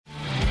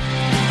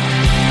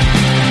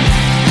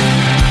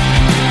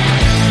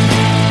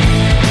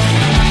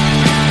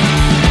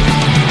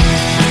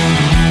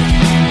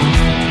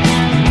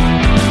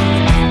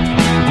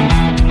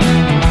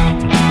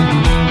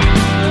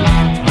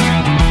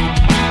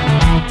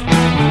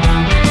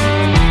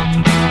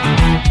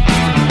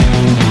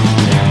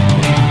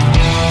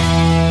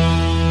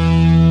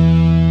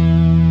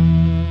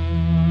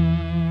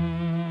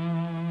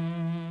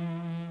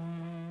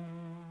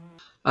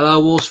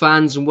Hello, Wolves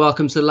fans, and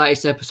welcome to the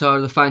latest episode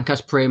of the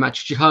Fancast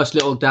Prematch. It's your host,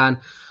 Little Dan.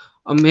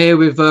 I'm here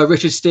with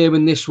Richard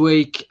Stearman this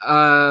week,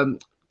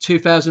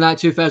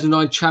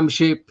 2008-2009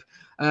 Championship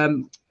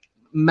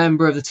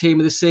member of the team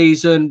of the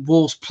season,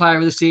 Wolves player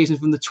of the season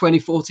from the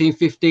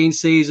 2014-15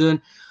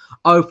 season,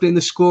 opening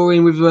the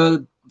scoring with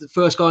the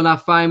first goal in our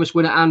famous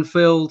win at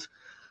Anfield.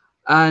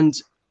 And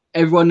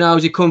everyone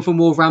knows he come from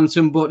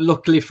Wolverhampton, but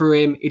luckily for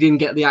him, he didn't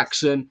get the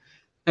accent.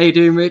 How you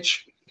doing,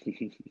 Rich?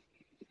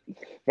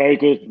 Very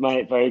good,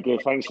 mate. Very good.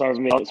 Thanks for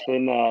having me.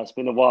 It's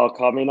been a while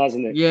coming,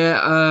 hasn't it?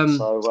 Yeah.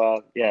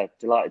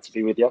 Delighted to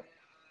be with you.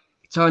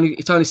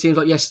 It only seems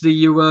like yesterday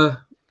you were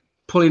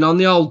pulling on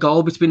the old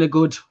goal, but it's been a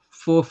good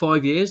 4 or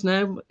 5 years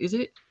now, is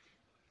it?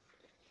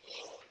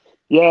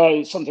 Yeah,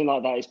 it's something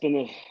like that. It's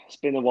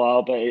been a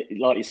while, but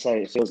like you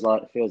say, it feels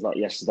like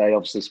yesterday.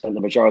 Obviously, spent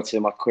the majority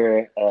of my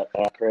career at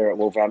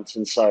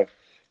Wolverhampton, so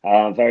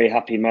very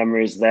happy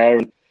memories there.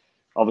 And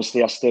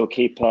obviously, I still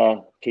keep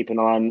an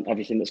eye on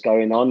everything that's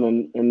going on,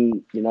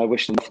 and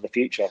wish them for the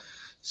future.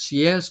 So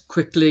yes,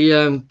 quickly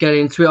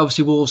getting into it.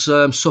 Obviously, Wolves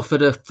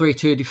suffered a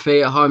 3-2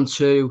 defeat at home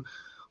to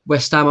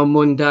West Ham on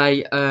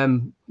Monday,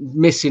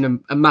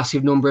 missing a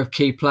massive number of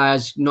key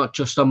players, not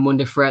just on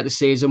Monday throughout the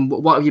season.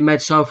 What have you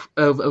made of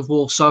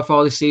Wolves so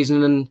far this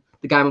season and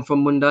the game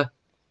from Monday?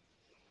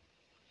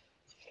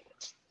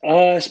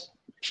 It's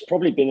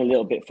probably been a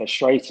little bit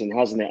frustrating,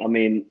 hasn't it? I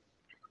mean,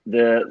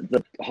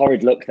 the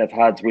horrid luck they've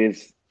had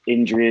with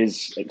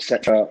injuries,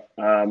 etc.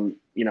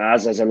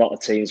 As a lot of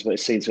teams, but it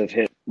seems to have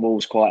hit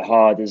Wolves quite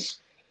hard. Has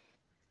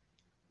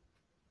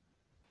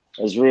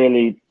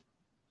really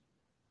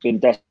been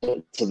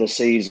desperate to the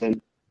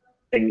season.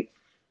 I think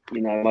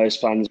most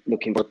fans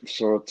looking for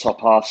sort of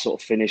top half sort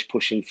of finish,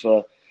 pushing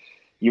for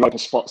Europa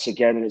spots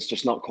again, and it's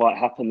just not quite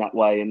happened that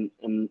way. And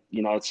to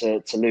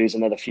lose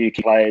another few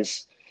key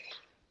players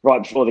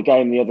right before the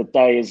game the other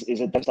day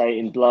is a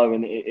devastating blow,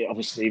 and it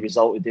obviously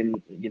resulted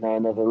in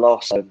another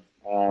loss. So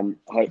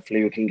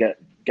hopefully we can get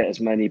as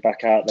many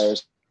back out there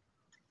as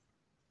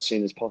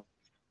soon as possible.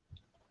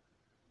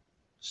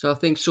 So I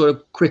think sort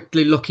of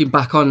quickly looking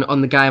back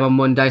on the game on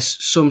Monday,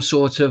 some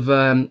sort of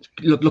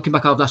looking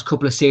back over the last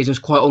couple of seasons,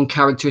 quite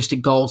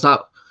uncharacteristic goals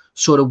that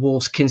sort of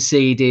Wolves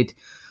conceded.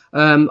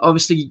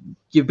 Obviously,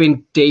 you've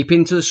been deep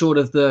into the sort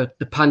of the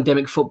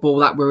pandemic football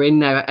that we're in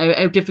now.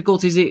 How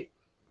difficult is it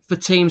for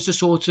teams to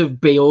sort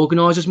of be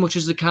organised as much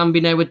as they can be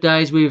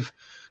nowadays with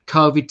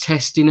COVID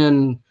testing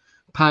and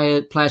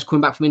players coming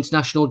back from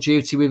international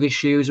duty with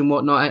issues and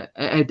whatnot?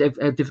 How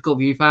difficult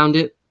have you found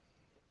it?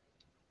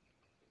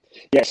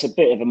 Yeah, it's a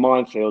bit of a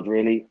minefield,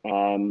 really.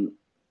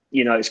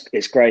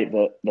 It's great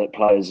that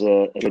players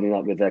are joining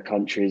up with their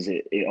countries.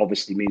 It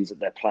obviously means that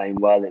they're playing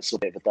well. It's a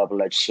bit of a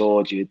double-edged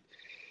sword. You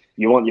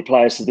want your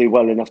players to do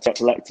well enough to get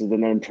selected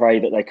and then pray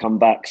that they come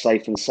back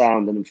safe and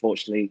sound. And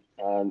unfortunately,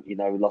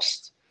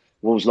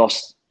 Wolves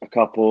lost a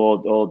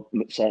couple, or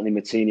certainly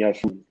Moutinho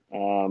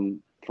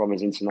from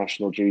his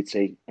international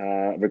duty.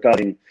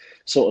 Regarding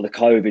sort of the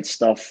COVID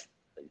stuff,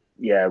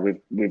 yeah,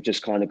 we've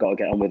just kind of got to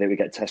get on with it. We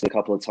get tested a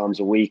couple of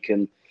times a week,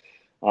 and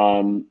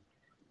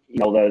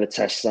although the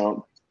tests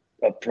are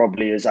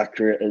probably as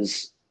accurate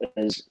as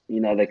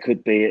they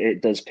could be,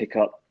 it does pick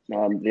up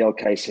the odd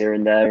case here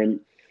and there,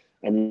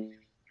 and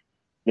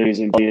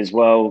losing B as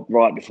well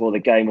right before the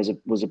game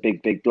was a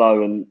big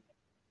blow, and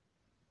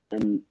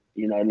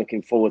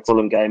looking forward to the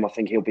Fulham game, I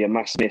think he'll be a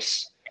mass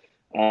miss.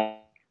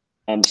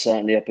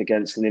 Certainly up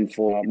against an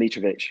informed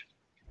Mitrovic.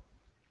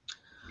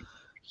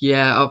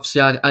 Yeah,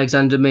 obviously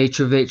Alexander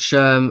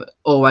Mitrovic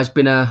always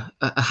been a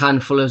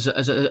handful as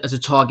a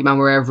target man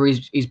wherever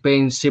he's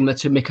been, similar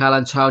to Mikel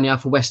Antonio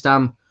for West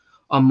Ham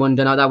on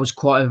Monday night. That was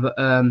quite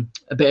a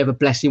bit of a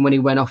blessing when he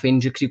went off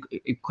injured, because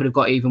it could have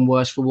got even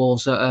worse for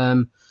Wolves at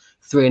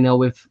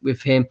 3-0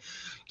 with him.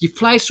 You've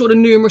played sort of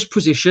numerous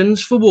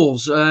positions for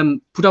Wolves,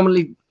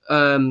 predominantly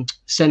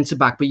centre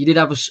back, but you did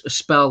have a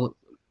spell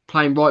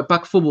playing right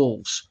back for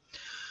Wolves.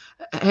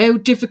 How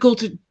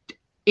difficult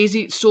is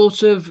it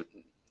sort of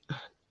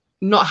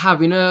not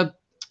having an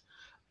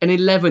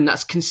 11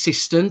 that's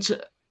consistent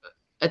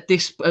at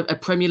this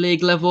Premier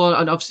League level?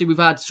 And obviously we've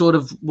had sort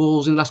of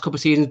Wolves in the last couple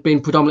of seasons being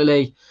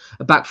predominantly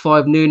a back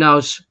five.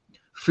 Nuno's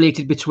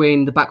fleeted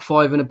between the back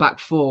five and a back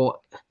four.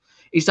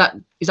 Is that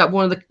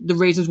one of the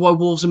reasons why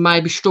Wolves have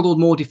maybe struggled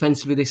more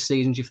defensively this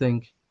season, do you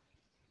think?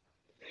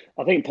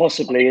 I think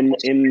possibly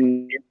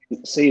in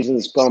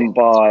seasons gone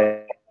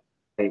by,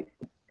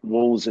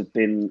 Wolves have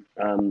been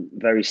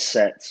very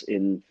set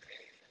in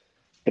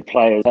the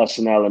players,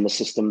 personnel, and the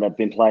system they've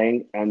been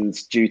playing. And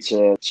due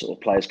to sort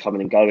of players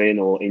coming and going,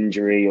 or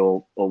injury,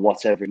 or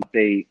whatever it might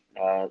be,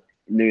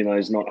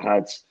 Nuno's not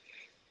had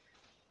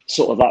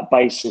sort of that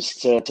basis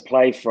to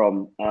play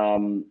from.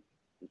 And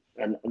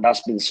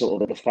that's been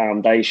sort of the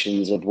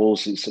foundations of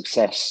Wolves'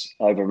 success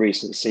over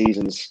recent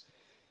seasons,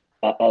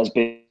 has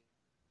been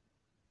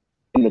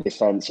in the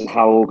defence and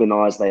how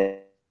organised they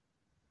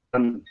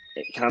are.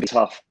 It can be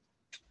tough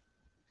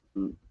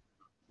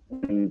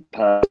when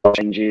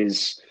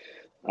changes,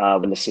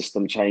 when the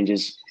system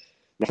changes.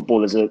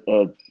 Footballers are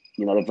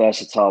they're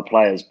versatile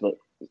players, but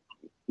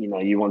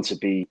you want to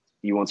be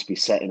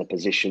set in a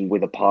position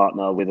with a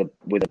partner, with a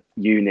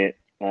unit,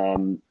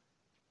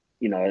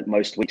 at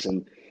most weeks,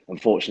 and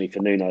unfortunately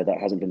for Nuno, that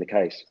hasn't been the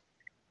case.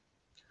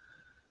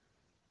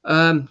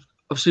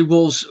 Obviously,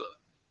 Wolves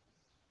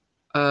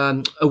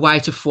away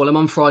to Fulham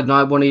on Friday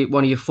night, one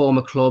of your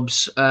former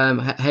clubs. How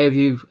have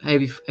you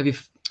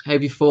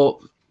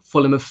thought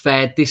Fulham have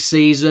fared this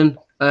season?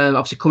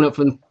 Obviously, coming up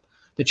from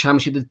the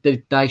Championship,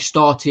 they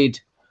started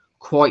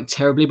quite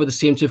terribly, but they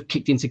seem to have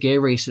kicked into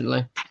gear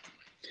recently.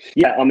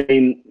 Yeah, I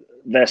mean,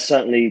 they're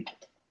certainly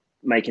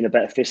making a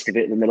better fist of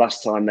it than the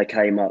last time they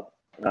came up.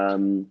 I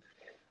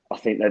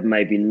think they've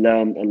maybe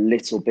learned a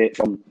little bit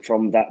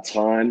from that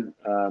time.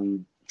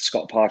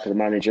 Scott Parker, the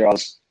manager, I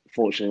was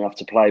fortunate enough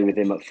to play with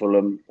him at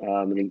Fulham.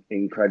 An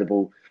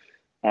incredible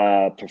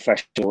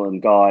professional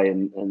and guy,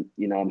 and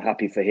I'm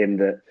happy for him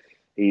that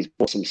he's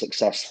brought some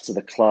success to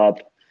the club.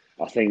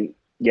 I think,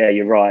 yeah,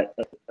 you're right.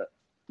 At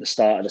the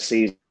start of the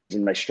season,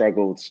 they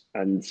struggled,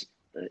 and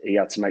he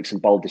had to make some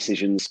bold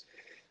decisions.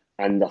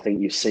 And I think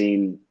you've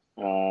seen,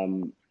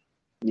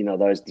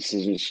 those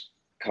decisions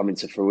come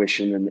into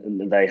fruition,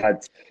 and they had,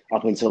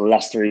 up until the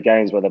last 3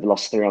 games where they've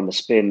lost 3 on the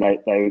spin,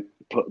 they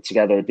put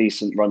together a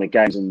decent run of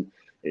games, and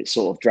it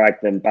sort of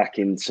dragged them back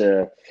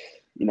into,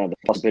 the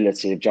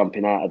possibility of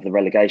jumping out of the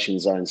relegation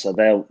zone. So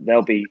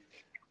they'll be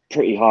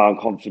pretty high on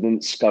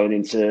confidence going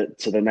into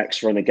the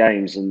next run of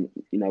games, and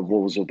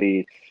Wolves it'll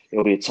be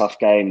a tough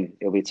game.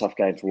 It'll be a tough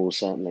game for Wolves,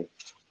 certainly.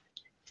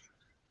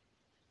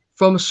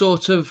 From a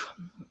sort of,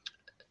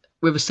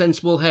 with a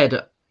sensible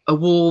head, are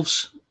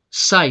Wolves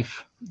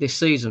safe this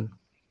season?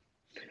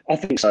 I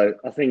think so.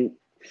 I think,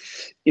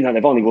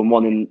 they've only won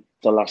 1 in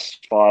the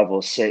last 5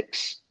 or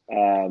 6,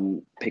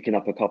 picking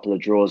up a couple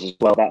of draws as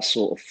well. That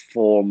sort of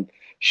form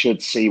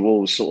should see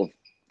Wolves sort of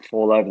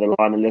fall over the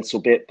line a little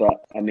bit.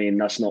 But, I mean,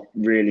 that's not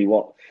really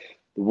what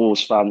the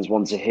Wolves fans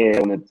want to hear. They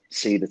want to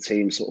see the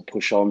team sort of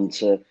push on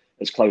to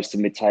as close to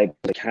mid-table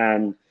as they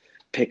can,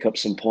 pick up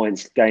some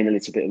points, gain a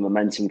little bit of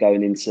momentum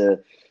going into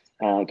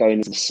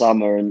the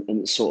summer,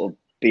 and sort of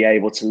be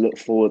able to look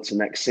forward to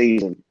next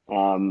season.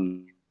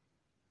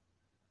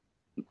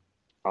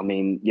 I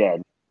mean, yeah,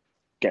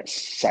 get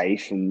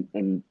safe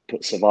and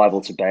put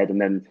survival to bed,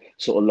 and then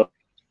sort of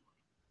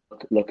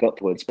look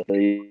upwards. But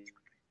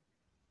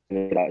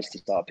that is to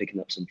start picking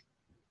up some.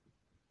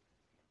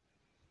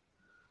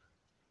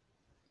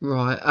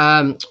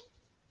 Right.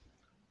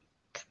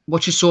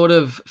 What's your sort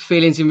of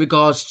feelings in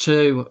regards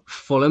to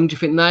Fulham? Do you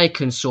think they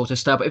can sort of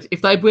stay up?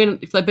 If they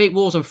beat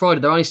Wolves on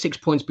Friday, they're only 6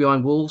 points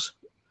behind Wolves.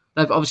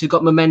 They've obviously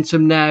got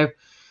momentum now.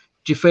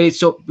 Do you feel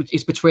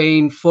it's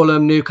between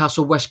Fulham,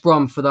 Newcastle, West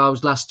Brom for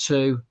those last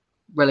 2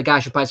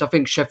 relegation places? I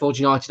think Sheffield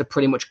United are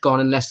pretty much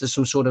gone unless there's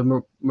some sort of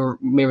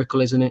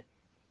miracle, isn't it?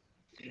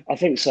 I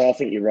think so. I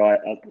think you're right.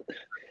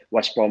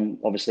 West Brom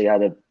obviously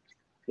had a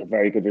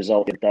very good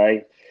result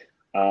today.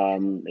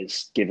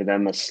 It's given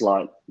them a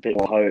slight bit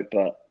more hope,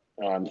 but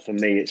for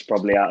me, it's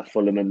probably out of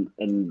Fulham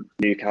and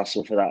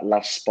Newcastle for that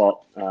last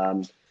spot.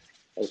 I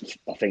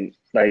think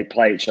they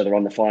play each other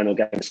on the final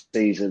game of the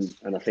season,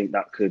 and I think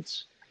that could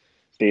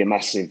be a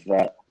massive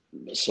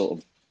sort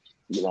of,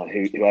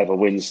 whoever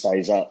wins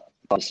stays up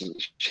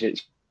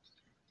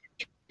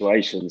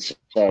situations.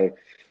 So,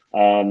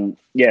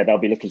 they'll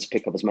be looking to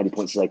pick up as many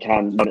points as they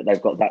can, knowing that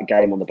they've got that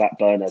game on the back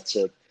burner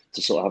to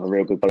sort of have a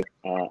real good go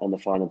on the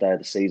final day of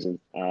the season.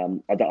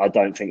 I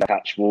don't think they'll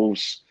catch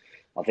Wolves.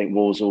 I think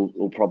Wolves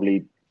will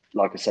probably,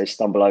 like I say,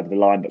 stumble over the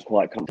line, but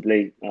quite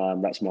comfortably.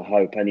 That's my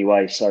hope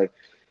anyway. So,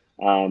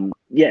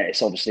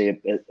 it's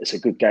obviously it's a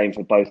good game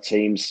for both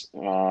teams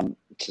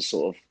to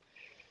sort of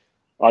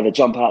either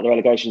jump out of the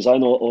relegation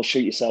zone or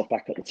shoot yourself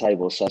back at the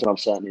table. So I'm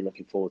certainly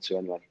looking forward to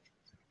anyway.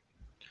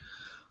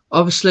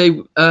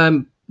 Obviously,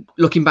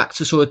 looking back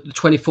to sort of the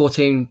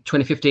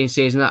 2014-2015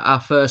 season, our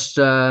first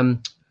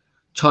time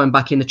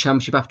back in the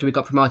Championship after we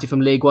got promoted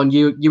from League One,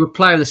 you were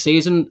player of the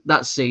season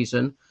that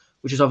season,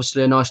 which is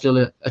obviously a nice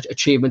little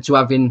achievement to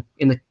have in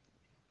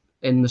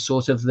the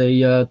sort of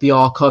the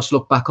archives to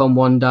look back on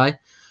one day.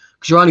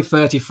 Because you're only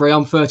 33,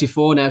 I'm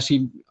 34 now, so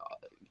you've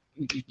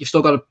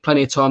still got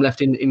plenty of time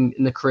left in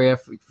the career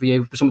for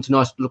you, for something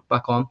nice to look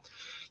back on.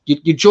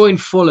 You joined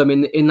Fulham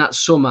in that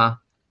summer,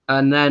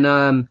 and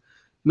then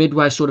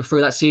midway sort of through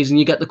that season,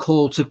 you get the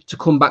call to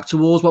come back to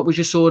Wolves. What was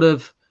your sort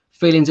of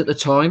feelings at the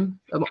time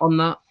on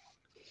that?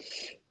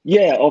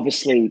 Yeah,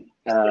 obviously,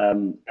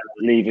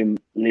 leaving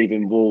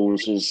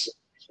Wolves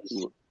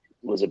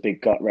was a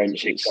big gut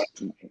wrench. It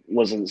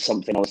wasn't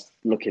something I was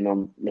looking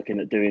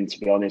at doing, to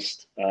be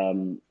honest.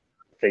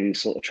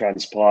 Things sort of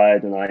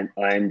transpired, and I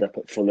ended up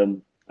at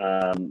Fulham,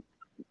 and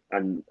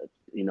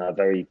a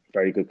very,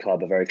 very good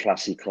club, a very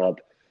classy club.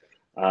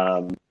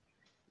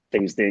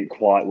 Things didn't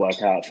quite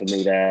work out for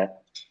me there,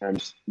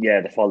 and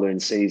the following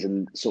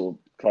season, sort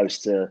of close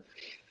to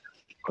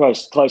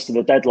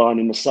the deadline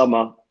in the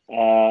summer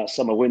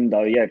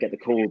window, get the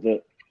call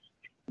that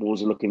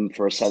Wolves are looking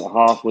for a centre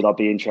half. Would I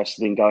be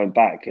interested in going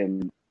back?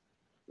 And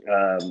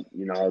I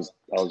was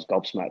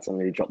gobsmacked. I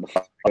nearly dropped the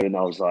phone.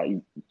 I was like,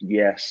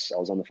 yes. I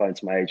was on the phone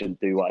to my agent.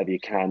 Do whatever you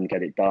can,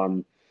 get it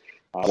done.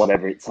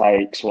 whatever it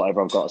takes,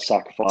 whatever I've got to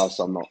sacrifice.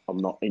 I'm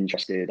not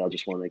interested. I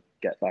just want to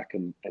get back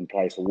and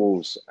play for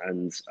Wolves.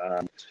 And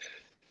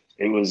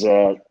it was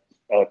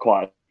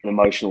quite an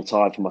emotional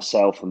time for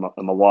myself and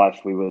my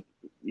wife. We were,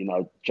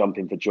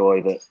 jumping for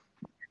joy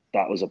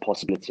that was a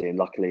possibility, and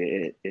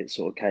luckily it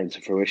sort of came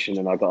to fruition,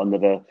 and I got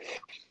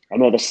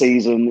another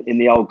season in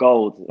the old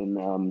gold,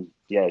 and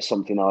it's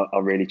something I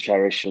really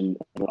cherish and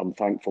I'm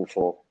thankful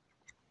for.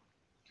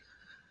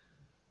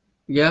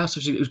 Yeah,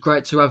 so it was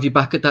great to have you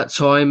back at that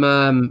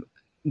time.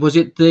 Was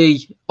it the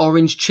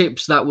orange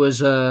chips that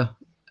was a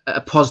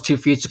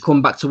positive for you to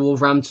come back to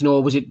Wolverhampton,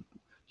 or was it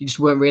you just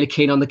weren't really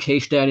keen on the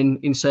quiche down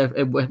in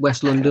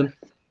West London?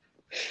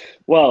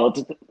 Well,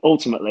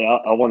 ultimately,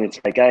 I wanted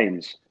to play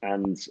games,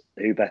 and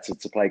who better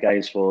to play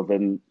games for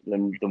than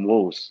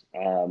Wolves?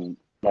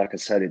 Like I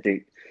said, it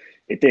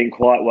didn't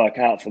quite work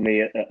out for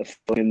me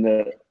in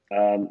that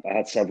I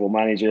had several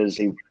managers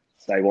who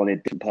they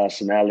wanted different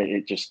personnel.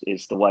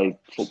 It's the way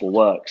football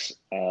works.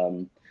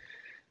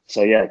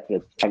 So yeah,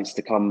 the chance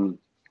to come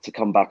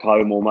back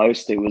home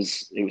almost it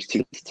was too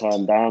good to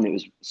turn down. It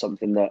was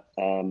something that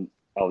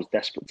I was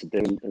desperate to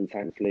do, and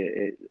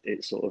thankfully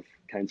it sort of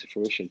came to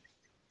fruition.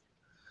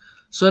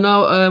 So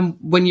now,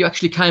 when you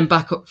actually came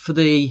back up for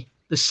the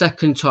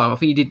second time, I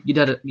think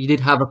you did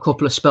have a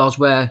couple of spells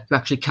where you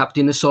actually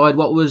captained the side.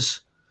 What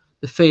was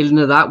the feeling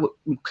of that,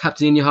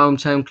 captaining your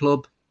hometown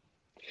club?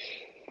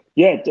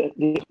 Yeah,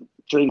 the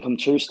dream come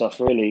true stuff.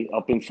 Really,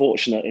 I've been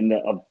fortunate in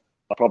that I've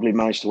probably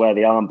managed to wear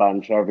the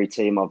armband for every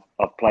team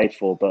I've played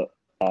for, but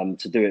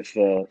to do it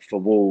for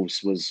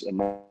Wolves was a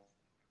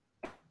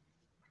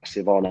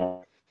massive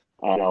honour.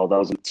 And although I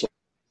was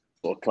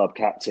sort of club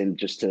captain,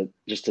 just to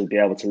be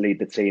able to lead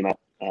the team out,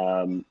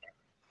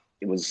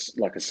 it was,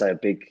 like I say,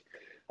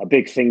 a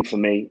big thing for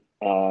me.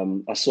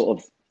 I sort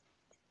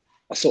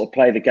of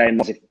play the game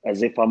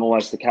as if I'm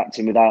always the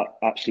captain without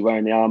actually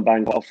wearing the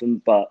armband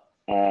often, but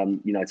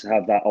to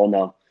have that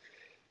honour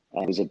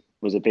was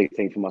a big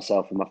thing for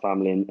myself and my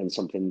family, and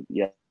something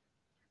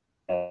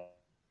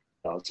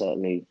I'll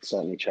certainly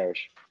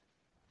cherish.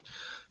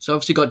 So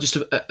obviously got just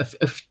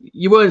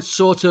you weren't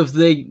sort of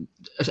a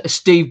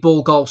Steve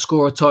Ball goal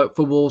scorer type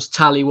for Wolves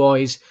tally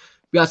wise.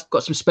 You have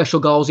got some special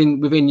goals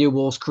within your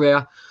Wolves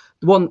career.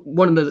 The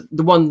one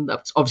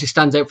that obviously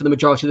stands out for the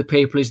majority of the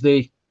people is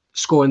the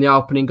scoring the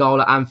opening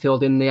goal at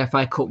Anfield in the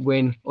FA Cup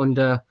win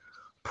under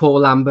Paul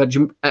Lambert.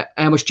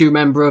 How much do you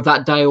remember of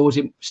that day, or was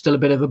it still a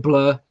bit of a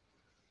blur?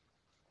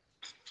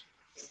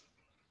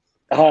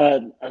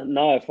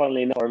 No,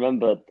 funnily enough, I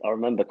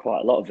remember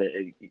quite a lot of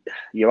it.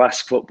 You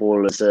ask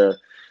footballers to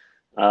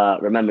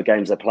remember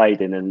games they played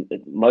in, and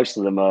most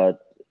of them are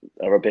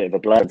a bit of a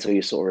blur until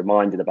you're sort of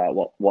reminded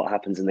about what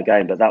happens in the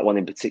game. But that one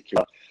in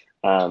particular,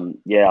 I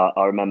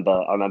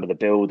remember the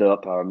build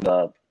up. I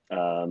remember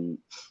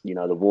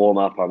the warm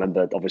up. I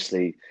remember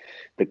obviously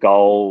the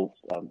goal,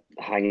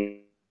 hanging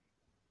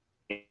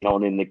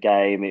on in the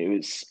game. It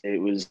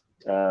was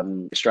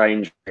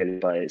strange, really,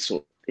 but it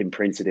sort of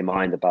imprinted in my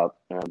mind about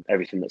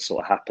everything that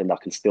sort of happened. I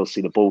can still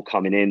see the ball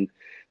coming in,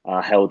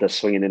 Helder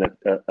swinging in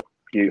a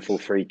beautiful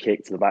free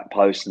kick to the back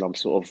post, and I'm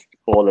sort of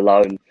all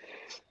alone.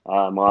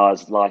 My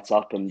eyes light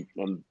up and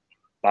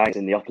bangs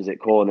in the opposite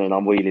corner, and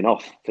I'm wheeling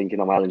off,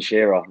 thinking I'm Alan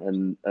Shearer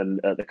and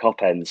at the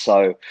Kop end.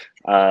 So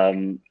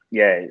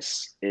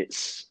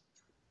it's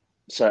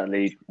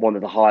certainly one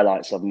of the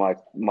highlights of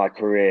my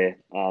career,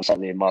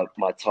 certainly in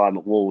my time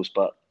at Wolves.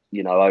 But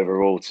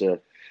overall, to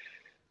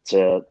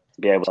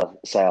be able to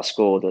say I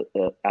scored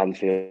at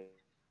Anfield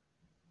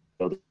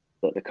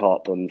at the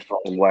Kop and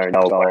wearing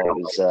a goal,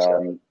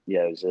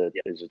 it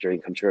was a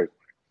dream come true.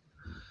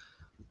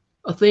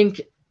 I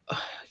think,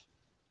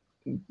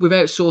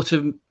 without sort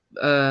of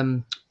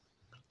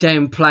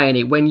downplaying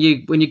it, when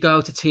you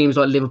go to teams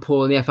like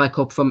Liverpool and the FA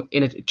Cup from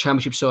in a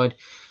Championship side,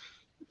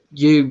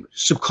 you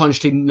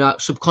subconsciously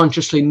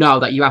know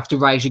that you have to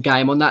raise your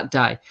game on that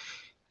day.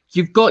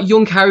 You've got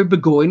young Harry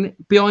Burgoyne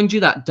behind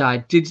you that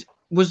day.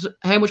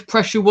 How much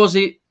pressure was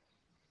it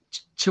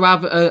to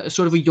have a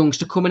sort of a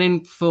youngster coming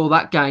in for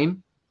that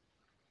game?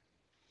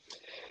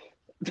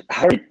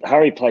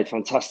 Harry played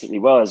fantastically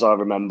well, as I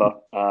remember.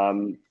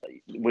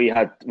 We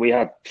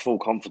had full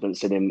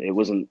confidence in him. It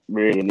wasn't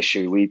really an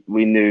issue.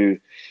 We knew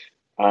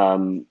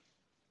all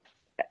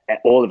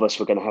of us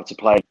were going to have to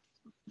play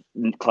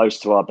close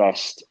to our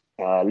best.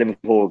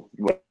 Liverpool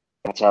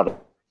had to have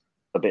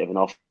a bit of an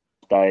off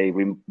day.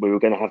 We were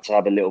going to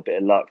have a little bit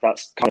of luck.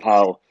 That's kind of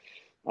how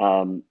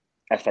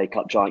FA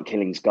Cup giant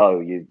killings go.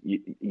 You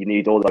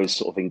need all those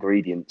sort of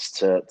ingredients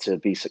to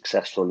be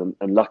successful,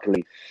 and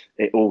luckily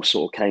it all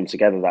sort of came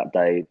together that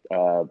day.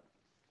 Paul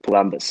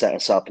Lambert set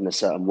us up in a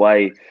certain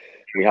way.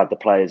 We had the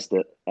players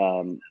that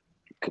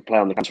could play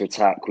on the counter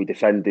attack. We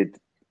defended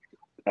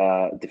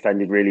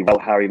really well.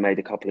 Harry made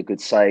a couple of good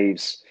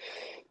saves,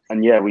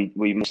 and we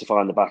managed to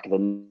find the back of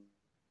the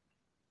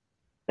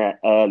net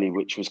early,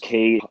 which was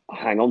key.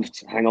 Hang on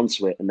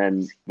to it, and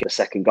then get a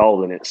second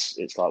goal, and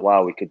it's like,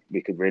 wow, we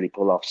could really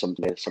pull off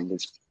something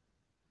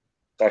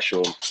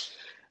special.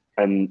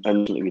 and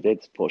we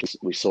did. Fortunately,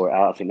 we saw it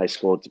out. I think they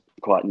scored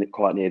quite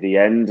near the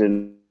end,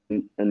 and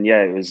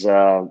yeah, it was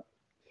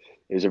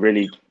a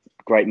really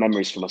great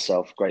memories for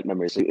myself. Great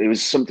memories. It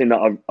was something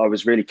that I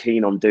was really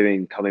keen on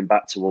doing coming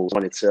back to Wolves. I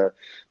wanted to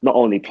not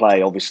only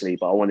play, obviously,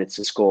 but I wanted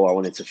to score. I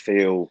wanted to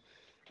feel,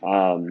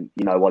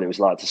 what it was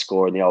like to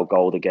score in the old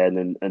Gold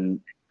again,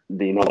 and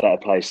the better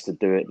place to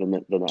do it than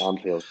at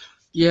Anfield.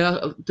 Yeah,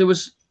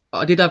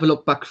 I did have a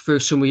look back through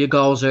some of your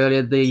goals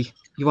earlier.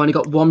 You've only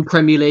got one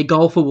Premier League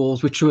goal for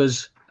Wolves, which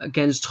was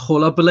against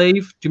Hull, I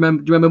believe. Do you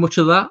remember much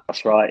of that?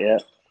 That's right. Yeah,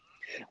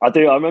 I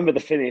do. I remember the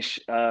finish.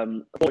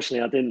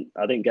 Unfortunately,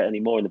 I didn't get any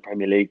more in the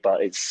Premier League,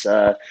 but it's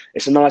a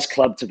nice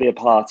club to be a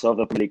part of,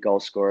 a Premier League goal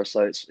scorer.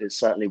 So it's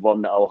certainly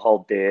one that I'll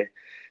hold dear,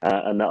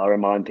 and that I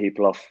remind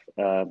people of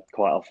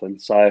quite often.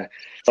 So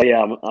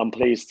yeah, I'm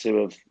pleased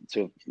to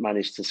have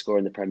managed to score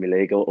in the Premier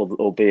League,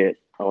 albeit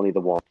only the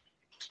one.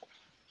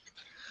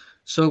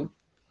 So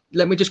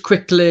let me just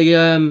quickly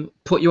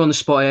put you on the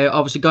spot here.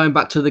 Obviously, going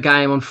back to the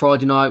game on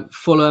Friday night,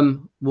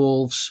 Fulham,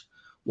 Wolves.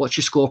 What's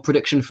your score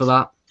prediction for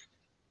that?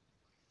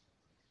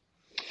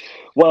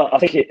 Well, I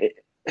think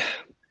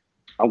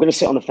I'm going to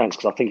sit on the fence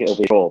because I think it'll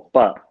be a draw,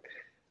 but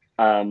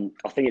I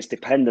think it's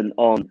dependent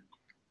on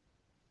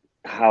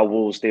how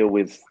Wolves deal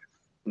with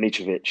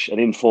Mitrovic, an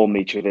informed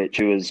Mitrovic,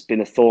 who has been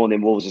a thorn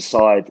in Wolves'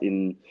 side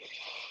in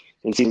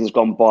seasons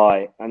gone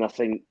by, and I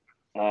think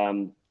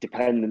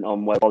dependent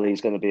on whether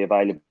he's going to be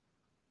available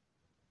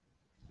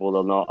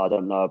or not, I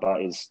don't know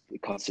about his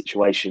current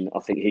situation. I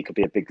think he could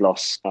be a big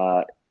loss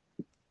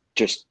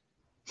just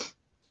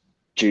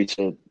due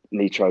to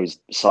Mitro's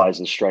size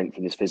and strength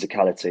and his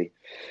physicality.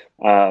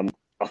 I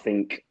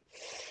think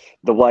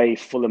the way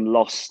Fulham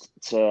lost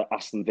to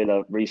Aston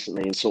Villa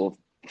recently and sort of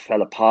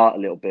fell apart a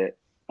little bit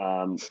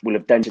will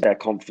have dented their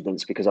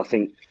confidence, because I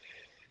think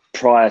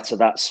prior to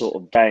that sort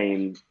of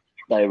game,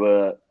 they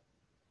were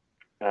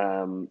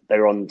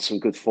on some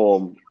good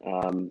form.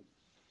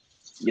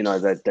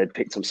 They'd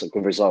picked up some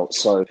good results.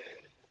 So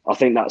I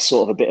think that's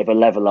sort of a bit of a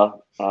leveller.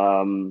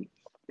 And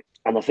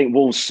I think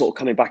Wolves sort of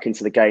coming back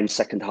into the game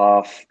second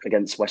half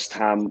against West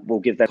Ham will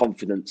give their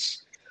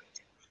confidence.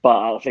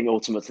 But I think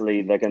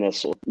ultimately they're going to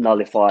sort of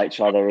nullify each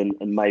other, and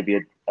maybe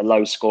a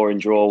low scoring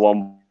draw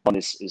 1-1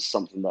 is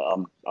something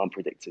that I'm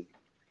predicting.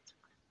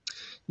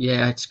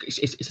 Yeah,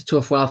 it's a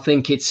tough one. I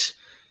think it's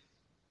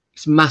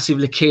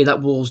massively key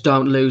that Wolves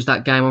don't lose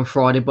that game on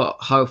Friday, but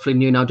hopefully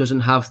Nuno doesn't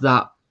have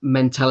that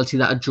mentality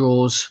that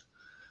draws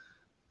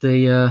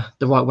the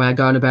right way of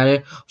going about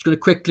it. I'm just going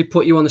to quickly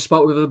put you on the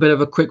spot with a bit of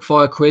a quick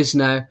fire quiz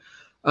now.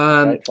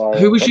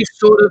 Who was your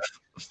sort of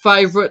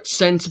favourite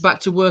centre back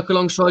to work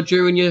alongside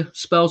during your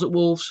spells at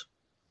Wolves?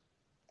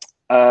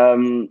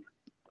 I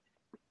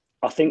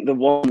think the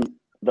one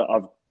that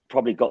I've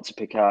probably got to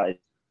pick out is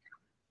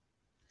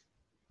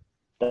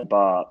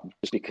Bar,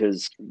 just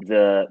because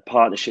the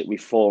partnership we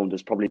formed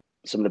was probably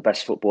some of the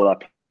best football I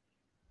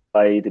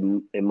played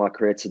in my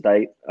career to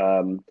date.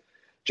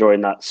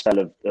 During that spell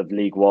of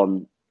League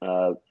One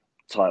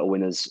title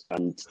winners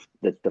and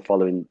the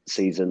following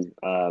season,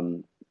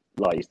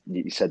 like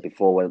you said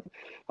before, when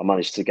I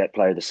managed to get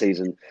Player of the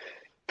Season,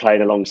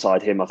 playing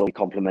alongside him, I thought we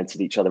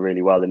complemented each other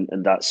really well,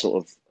 and that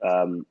sort of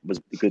was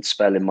a good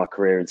spell in my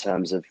career in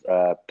terms of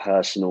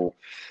personal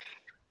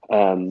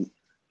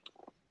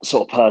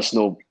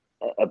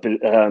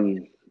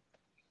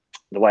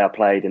the way I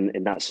played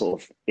in that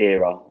sort of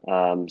era.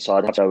 So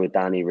I'd have to go with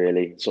Danny,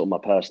 really. Sort of my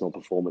personal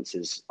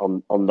performances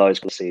on those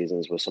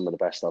seasons were some of the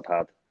best I've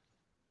had.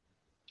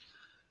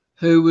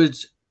 Who'd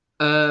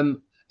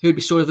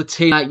be sort of the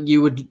team that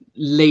you would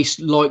least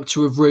like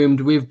to have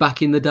roomed with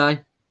back in the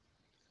day?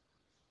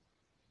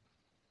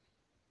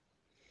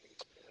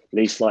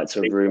 Least like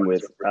to have roomed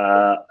with?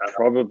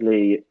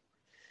 Probably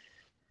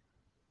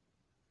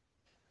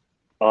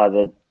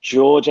either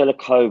George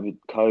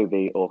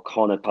Elokobi or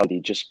Connor Cody,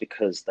 just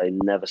because they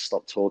never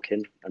stop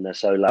talking and they're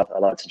so loud. I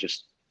like to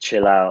just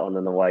chill out on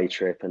an away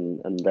trip,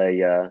 and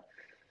they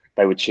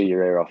would chew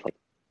your ear off.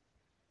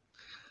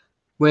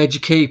 Where'd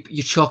you keep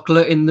your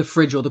chocolate, in the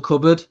fridge or the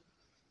cupboard?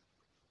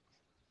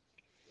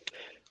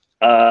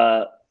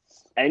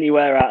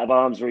 Anywhere out of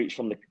arm's reach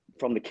from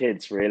the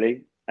kids,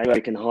 really. Anywhere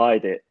you can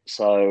hide it.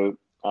 So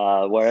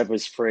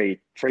wherever's free,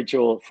 fridge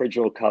or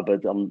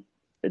cupboard.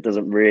 It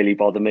doesn't really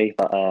bother me,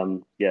 but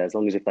yeah, as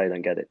long as if they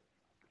don't get it.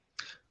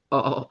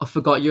 I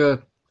forgot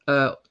you're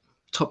a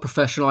top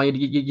professional.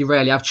 You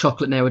rarely have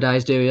chocolate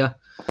nowadays, do you?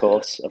 Of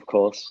course.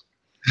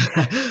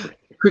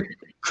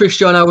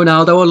 Cristiano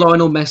Ronaldo or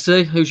Lionel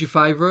Messi? Who's your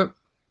favourite?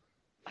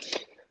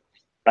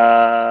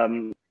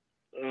 I'm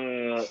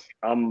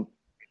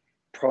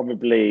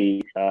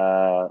probably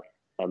a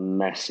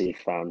Messi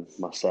fan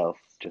myself,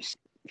 just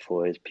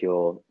for his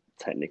pure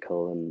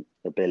technical and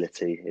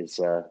ability. His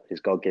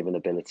God-given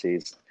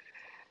abilities,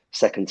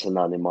 second to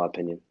none, in my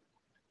opinion.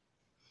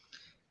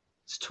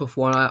 It's a tough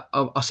one.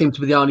 I seem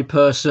to be the only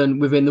person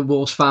within the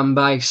Wolves fan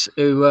base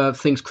who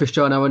thinks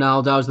Cristiano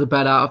Ronaldo is the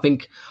better. I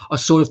think I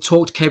sort of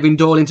talked Kevin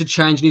Doyle into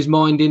changing his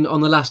mind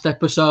on the last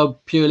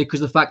episode, purely because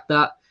of the fact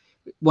that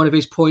one of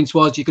his points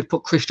was you could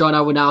put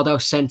Cristiano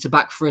Ronaldo centre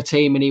back for a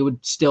team and he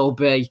would still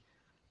be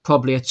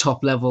probably a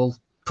top level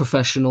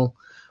professional.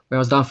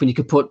 Whereas I don't think you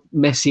could put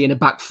Messi in a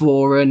back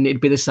four and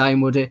it'd be the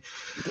same, would it?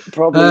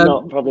 Probably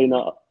not. Probably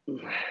not.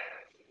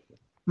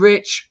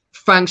 Rich,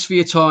 thanks for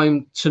your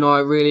time tonight.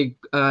 Really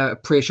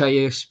appreciate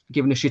you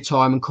giving us your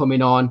time and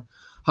coming on.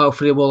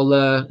 Hopefully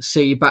we'll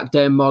see you back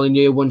there in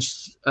Molineux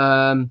once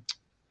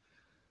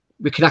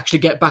we can actually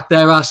get back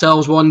there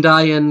ourselves one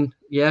day. And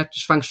yeah,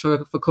 just thanks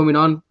for coming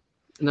on.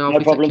 No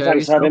problem.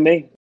 Thanks for having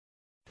me.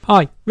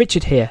 Hi,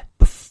 Richard here.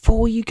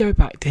 Before you go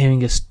back to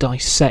hearing us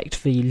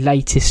dissect the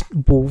latest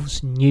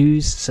Wolves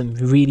news, some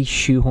really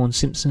shoehorn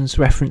Simpsons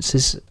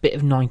references, a bit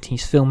of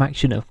 90s film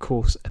action, of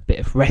course, a bit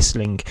of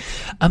wrestling,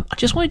 I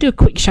just want to do a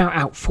quick shout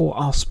out for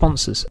our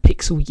sponsors,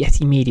 Pixel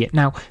Yeti Media.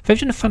 Now, they've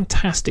done a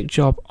fantastic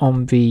job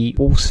on the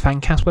Wolves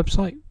Fancast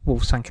website,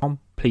 wolvesfancast.com.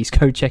 Please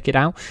go check it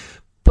out.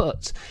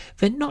 But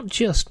they're not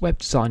just web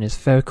designers,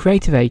 they're a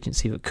creative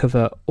agency that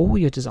cover all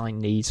your design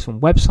needs, from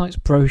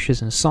websites,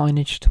 brochures and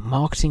signage to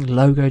marketing,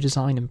 logo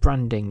design and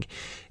branding.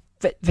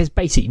 There's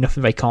basically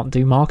nothing they can't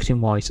do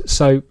marketing wise,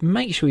 so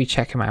make sure you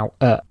check them out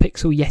at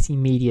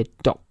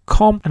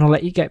pixelyetimedia.com, and I'll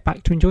let you get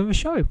back to enjoying the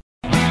show.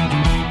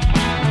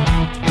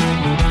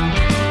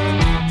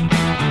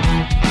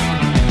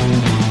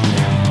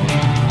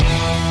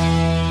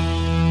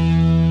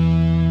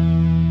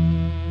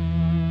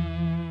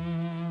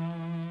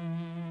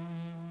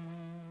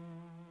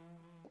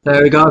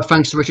 There we go.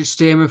 Thanks to Richard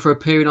Stearman for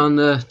appearing on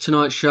the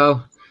Tonight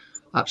Show.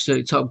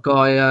 Absolutely top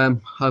guy.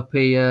 Hope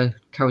he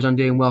carries on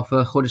doing well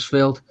for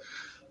Huddersfield.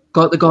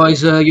 Got the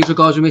guys, usual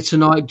guys with me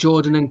tonight,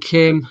 Jordan and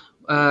Kim.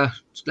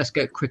 Let's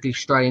get quickly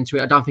straight into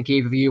it. I don't think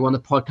either of you on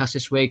the podcast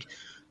this week.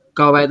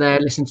 Go out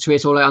there, listen to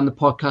it all out on the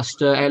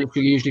podcast.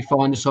 You usually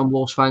find us on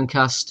Wolves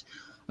Fancast.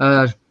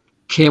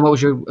 Kim, what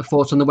was your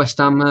thoughts on the West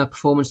Ham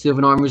performance the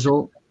other night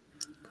result?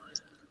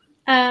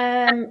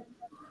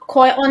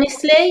 Quite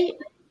honestly,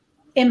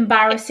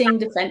 embarrassing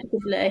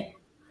defensively.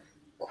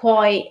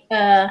 Quite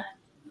an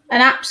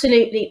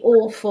absolutely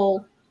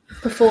awful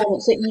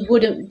performance that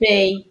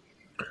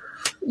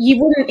you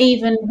wouldn't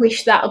even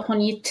wish that upon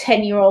your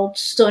 10-year-old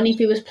son if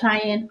he was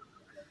playing,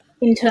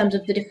 in terms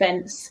of the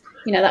defence.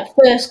 You know, that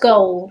first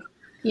goal,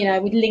 you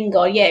know, with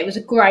Lingard, yeah, it was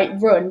a great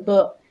run,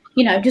 but,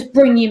 you know, just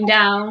bring him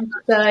down.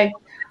 So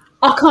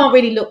I can't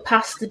really look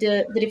past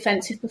the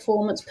defensive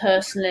performance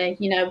personally.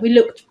 You know, we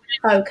looked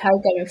okay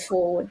going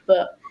forward,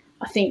 but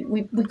I think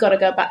we've got to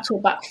go back to a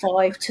back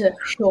five to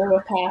shore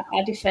up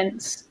our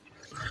defence.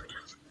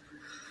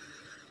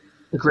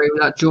 Agree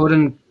with that,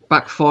 Jordan?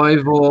 Back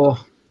five, or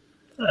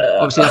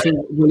obviously I think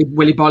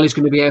Willy Bolly's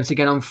going to be able to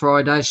get on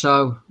Friday.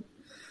 So,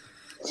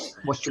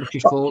 what's your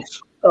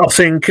thoughts? I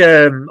think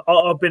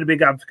I've been a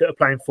big advocate of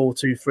playing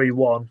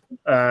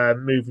 4-2-3-1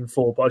 moving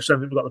forward, but I just don't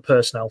think we've got the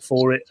personnel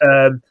for it.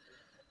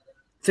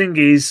 Thing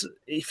is,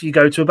 if you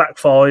go to a back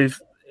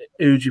five,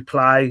 who do you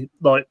play?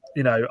 Like,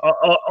 you know,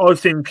 I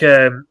think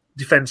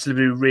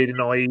defensively we're really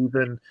naive,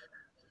 and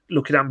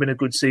looking at been a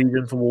good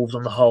season for Wolves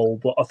on the whole.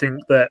 But I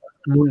think that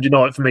Monday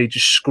night for me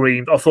just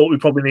screamed. I thought we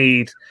probably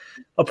needed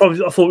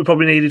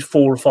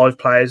 4 or 5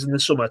 players in the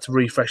summer to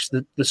refresh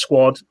the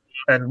squad.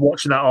 And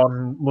watching that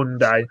on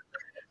Monday,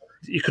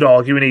 you could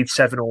argue we need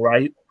 7 or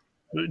 8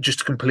 just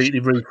to completely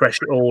refresh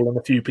it all, and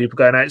a few people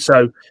going out.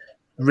 So,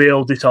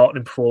 real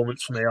disheartening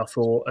performance for me, I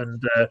thought.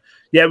 And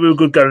yeah, we were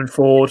good going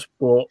forward,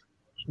 but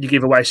you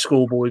give away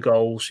schoolboy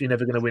goals, you're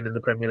never going to win in the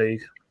Premier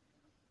League.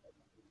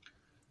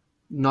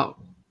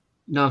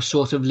 No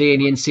sort of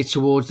leniency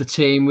towards the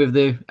team with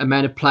the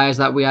amount of players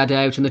that we had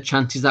out and the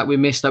chances that we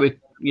missed. That we,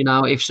 you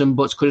know, if some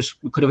buts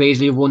we could have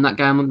easily won that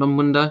game on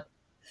Monday.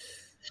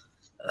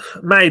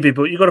 Maybe,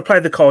 but you've got to play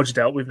the cards you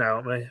dealt with now,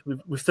 haven't we?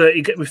 With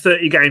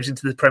 30 games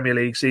into the Premier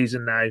League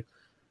season now,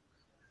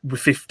 we're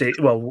 50.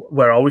 Well,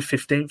 where are we?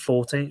 15th,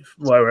 14th,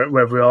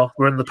 wherever we are.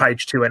 We're on the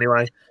page 2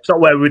 anyway. It's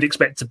not where we'd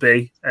expect to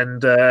be.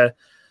 And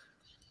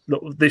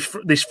look,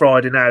 this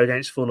Friday now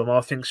against Fulham,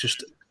 I think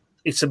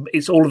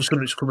it's all of a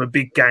sudden it's become a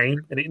big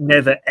game, and it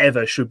never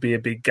ever should be a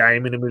big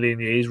game in a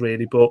million years,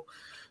 really. But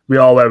we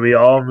are where we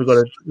are, and we've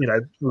got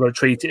to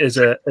treat it as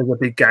a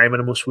big game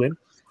and a must win.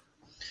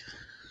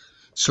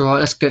 So right,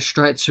 let's get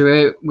straight to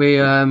it.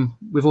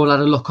 We've all had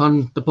a look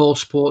on the Ball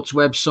Sports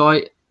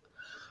website.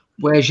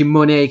 Where's your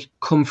money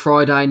come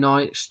Friday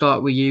night?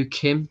 Start with you,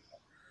 Kim.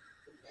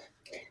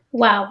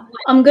 Wow,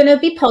 I'm going to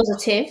be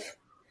positive.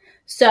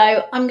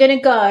 So I'm going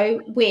to go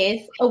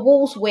with a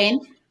Wolves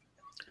win.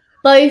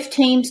 Both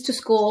teams to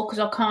score, because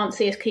I can't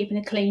see us keeping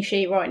a clean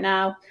sheet right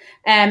now.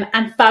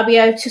 And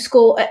Fabio to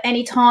score at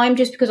any time,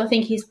 just because I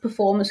think his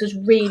performance was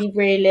really,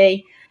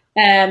 really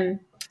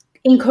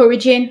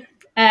encouraging.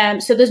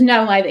 So there's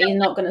no way that he's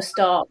not going to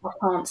start. I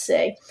can't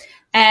see.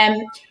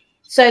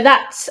 So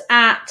that's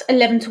at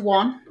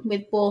 11-1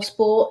 with Ball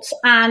Sports.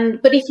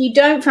 But if you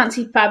don't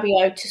fancy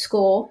Fabio to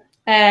score,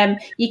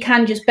 you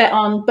can just bet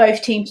on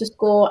both teams to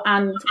score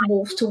and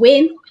Wolves to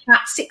win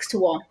at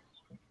 6-1.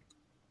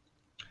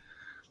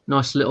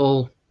 Nice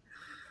little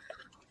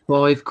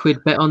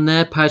 £5 bet on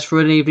there. Pays for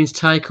an evening's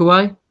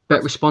takeaway.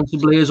 bet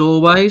responsibly as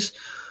always.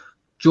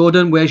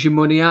 Jordan, where's your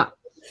money at?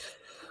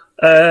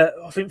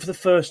 I think for the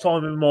first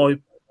time in my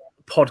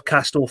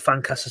podcast or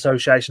Fancast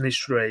Association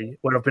history,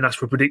 when I've been asked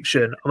for a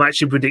prediction, I'm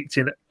actually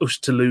predicting us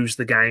to lose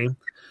the game.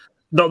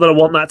 Not that I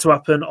want that to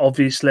happen,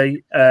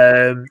 obviously.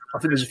 I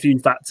think there's a few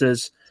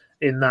factors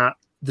in that,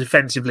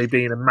 defensively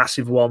being a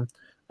massive one,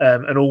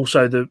 and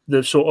also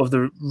the sort of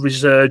the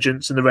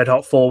resurgence and the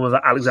red-hot form of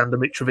Alexander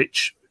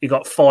Mitrovic. He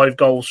got 5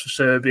 goals for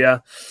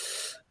Serbia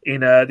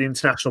in the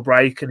international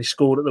break, and he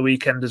scored at the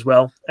weekend as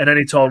well. And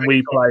any time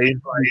we play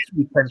him,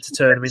 we tend to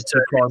turn him into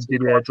a prime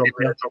Didier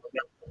Drogba.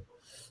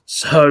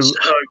 So,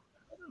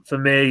 for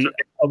me,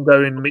 I'm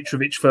going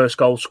Mitrovic first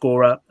goal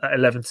scorer at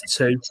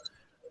 11-2.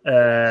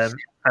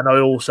 And I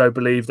also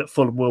believe that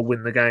Fulham will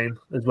win the game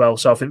as well.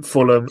 So I think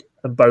Fulham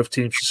and both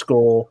teams to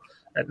score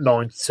at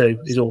 9-2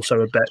 is also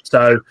a bet.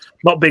 So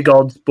not big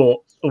odds, but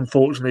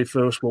unfortunately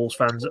for us Wolves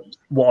fans,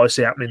 what I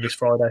see happening this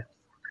Friday.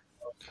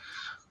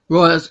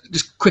 Right, let's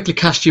just quickly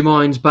cast your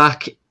minds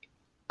back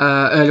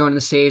earlier on in the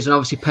season.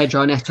 Obviously,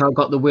 Pedro Neto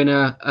got the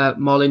winner at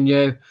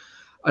Molineux.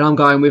 And I'm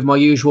going with my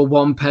usual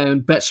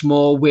 £1 bet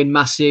small, win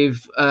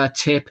massive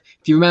tip.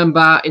 If you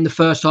remember, in the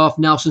first half,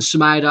 Nelson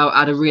Semedo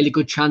had a really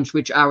good chance,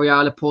 which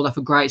Ariella pulled off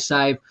a great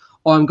save.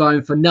 I'm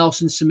going for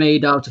Nelson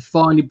Semedo to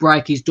finally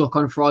break his duck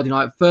on Friday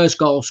night. First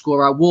goal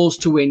scorer, Wolves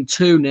to win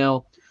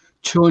 2-0,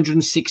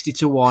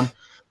 260-1.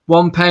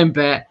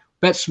 £1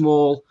 bet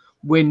small,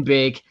 win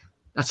big.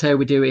 That's how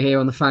we do it here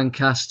on the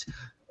Fancast.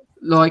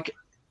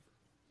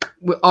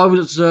 I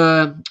was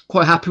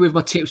quite happy with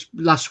my tips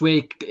last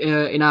week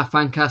in our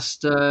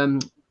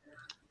Fancast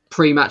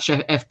pre-match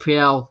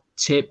FPL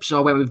tips. I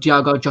went with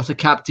Diogo Jota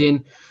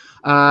captain.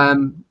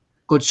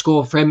 Good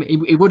score for him.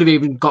 He would have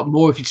even got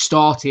more if he'd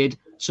started.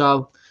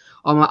 So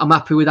I'm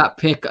happy with that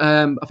pick.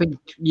 I think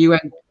you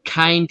went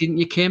Kane, didn't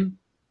you, Kim?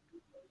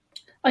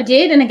 I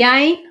did, and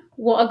again,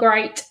 what a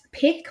great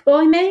pick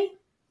by me.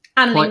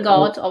 And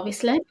Lingard,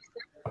 obviously.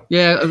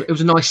 Yeah, it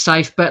was a nice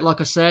safe bet,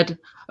 like I said.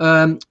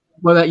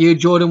 What about you,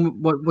 Jordan?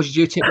 What did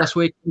you tip last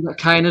week? You got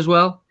Kane as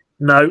well?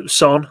 No,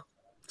 Son.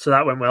 So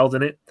that went well,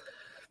 didn't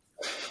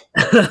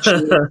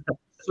it?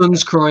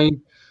 Son's crying.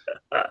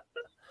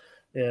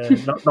 Yeah,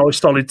 nice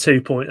solid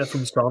 2-pointer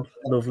from Son.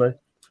 Lovely.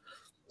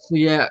 So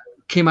yeah,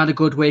 Kim had a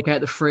good week out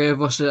of the three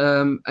of us.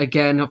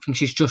 Again, I think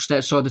she's just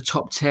outside the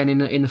top 10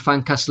 in the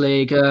Fancast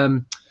League.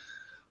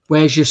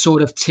 Where's your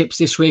sort of tips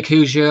this week?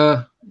 Who's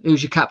your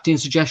captain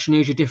suggestion?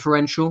 Who's your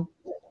differential?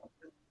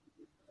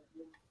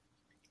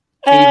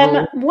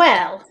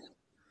 Well,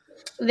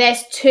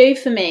 there's 2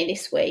 for me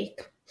this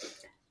week.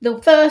 The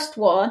first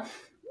one,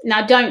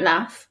 now don't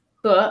laugh,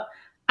 but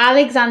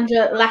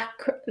Alexandre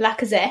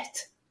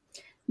Lacazette.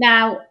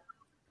 Now,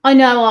 I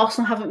know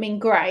Arsenal haven't been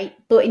great,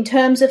 but in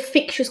terms of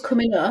fixtures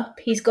coming up,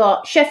 he's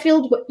got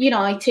Sheffield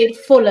United,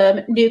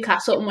 Fulham,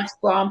 Newcastle and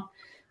West Brom.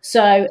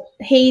 So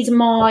he's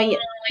my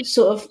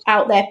sort of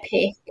out there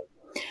pick.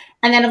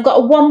 And then I've got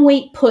a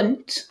 1-week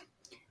punt,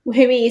 who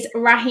is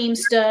Raheem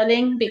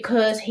Sterling,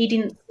 because he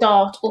didn't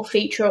start or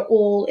feature at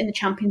all in the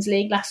Champions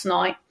League last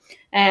night.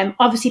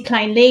 Obviously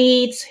playing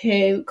Leeds,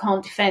 who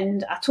can't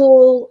defend at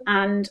all,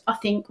 and I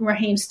think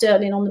Raheem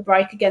Sterling on the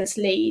break against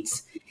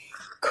Leeds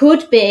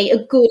could be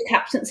a good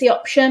captaincy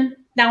option.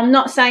 Now, I'm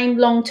not saying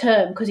long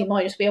term, because he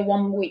might just be a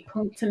 1-week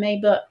punt for me,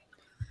 but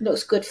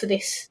looks good for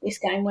this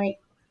game week.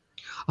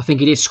 I think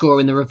he did score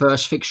in the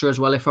reverse fixture as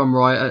well, if I'm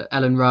right,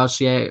 Ellen Rouse.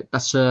 Yeah,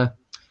 that's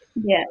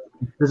yeah.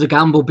 There's a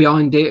gamble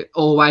behind it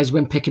always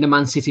when picking a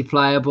Man City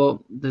player, but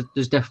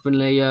there's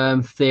definitely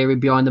theory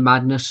behind the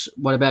madness.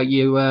 What about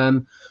you,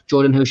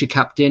 Jordan? Who's your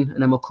captain?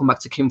 And then we'll come back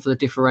to Kim for the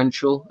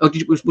differential. Oh,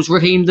 was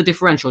Raheem the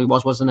differential? He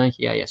wasn't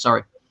he? Yeah.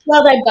 Sorry.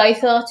 Well, they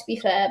both are, to be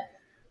fair.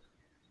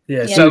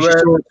 Yeah. So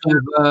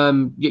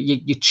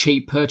your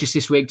cheap purchase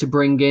this week to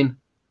bring in.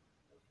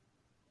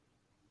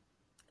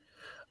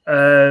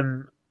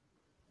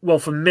 Well,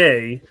 for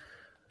me,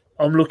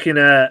 I'm looking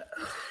at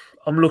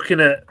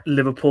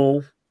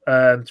Liverpool,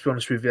 to be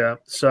honest with you.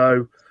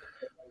 So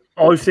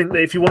I think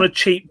that if you want a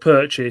cheap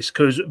purchase,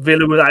 because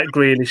Villa without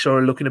Grealish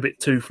are looking a bit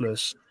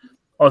toothless,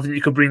 I think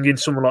you could bring in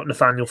someone like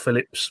Nathaniel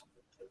Phillips,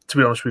 to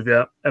be honest with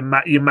you. And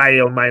you may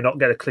or may not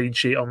get a clean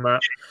sheet on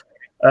that.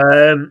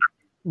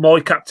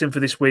 My captain for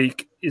this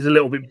week is a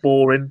little bit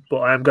boring, but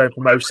I am going for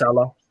Mo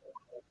Salah.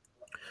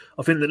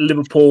 I think that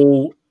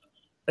Liverpool,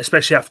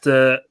 especially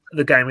after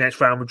the game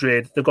against Real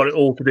Madrid, they've got it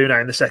all to do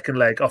now in the second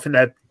leg. I think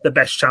they're the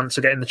best chance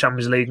of getting the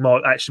Champions League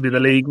might actually be the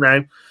league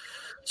now.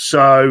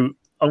 So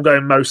I'm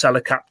going Mo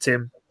Salah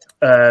captain.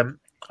 I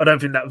don't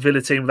think that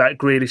Villa team without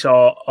Grealish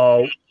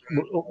are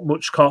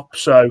much cop.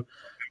 So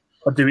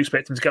I do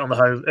expect him to get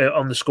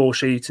on the score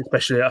sheet,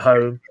 especially at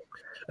home.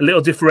 A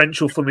little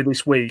differential for me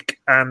this week,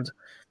 and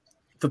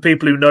for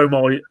people who know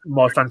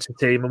my fantasy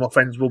team and my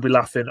friends will be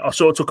laughing, I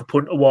sort of took a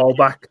punt a while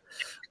back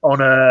on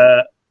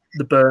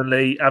the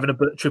Burnley, having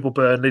a triple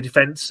Burnley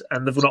defence,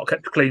 and they've not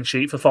kept a clean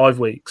sheet for 5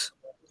 weeks.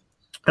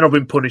 And I've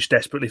been punished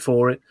desperately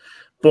for it.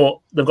 But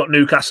they've got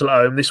Newcastle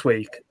at home this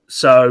week.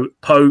 So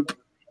Pope,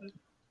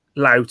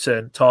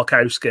 Loughton,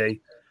 Tarkowski,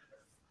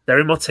 They're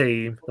in my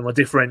team, they're my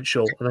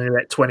differential, and they're going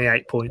to get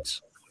 28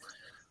 points.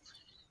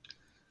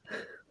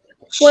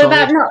 What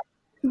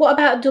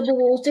about double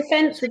Wolves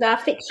defence with our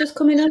fixtures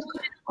coming up?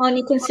 Aren't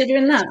you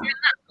considering that?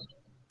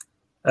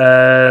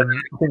 I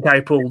think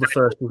April the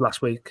 1st was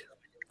last week.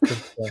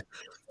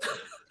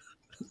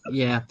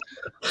 Yeah.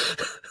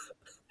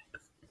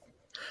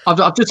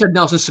 I've just said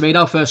Nelson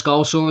Semedo, first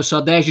goal scorer,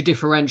 so there's your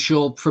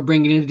differential for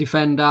bringing in a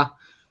defender.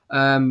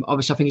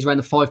 Obviously, I think he's around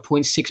the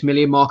 5.6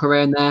 million mark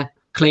around there.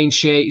 Clean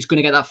sheet. He's going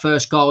to get that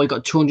first goal. He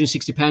got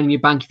 £260 in your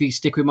bank if you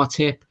stick with my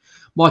tip.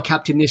 My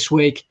captain this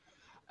week,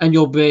 and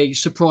you'll be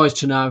surprised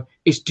to know,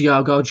 it's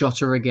Diogo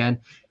Jota again.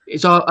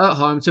 It's at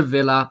home to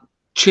Villa,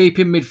 cheap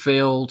in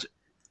midfield.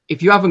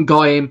 If you haven't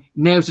got him,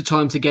 now's the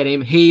time to get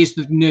him. He is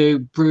the new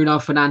Bruno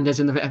Fernandes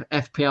in the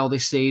FPL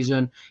this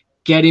season.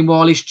 Get him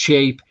while he's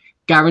cheap.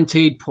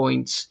 Guaranteed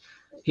points.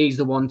 He's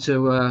the one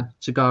to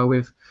go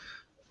with.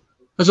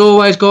 As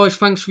always, guys,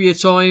 thanks for your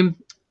time.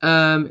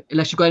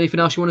 Unless you've got anything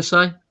else you want to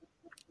say?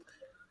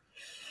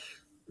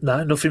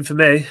 No, nothing for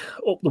me.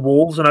 Up the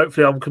Wolves, and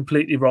hopefully I'm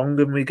completely wrong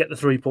and we get the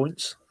 3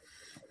 points.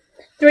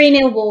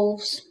 3-0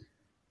 Wolves,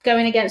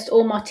 going against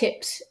all my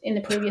tips in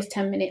the previous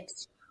 10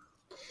 minutes.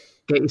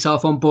 Get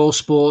yourself on Ball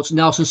Sports.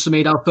 Nelson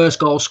Semedo, first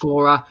goal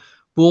scorer.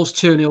 Wolves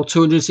 2-0,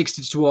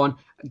 260-1.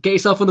 Get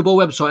yourself on the Ball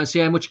website and see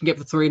how much you can get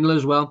for 3-0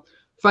 as well.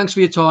 Thanks for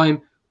your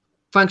time.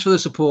 Thanks for the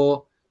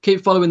support.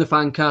 Keep following the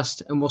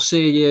Fancast, and we'll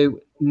see you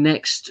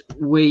next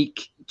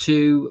week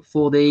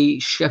for the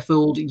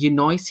Sheffield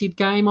United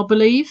game, I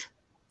believe.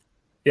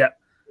 Yeah.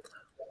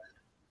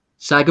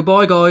 Say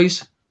goodbye,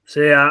 guys.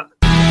 See ya.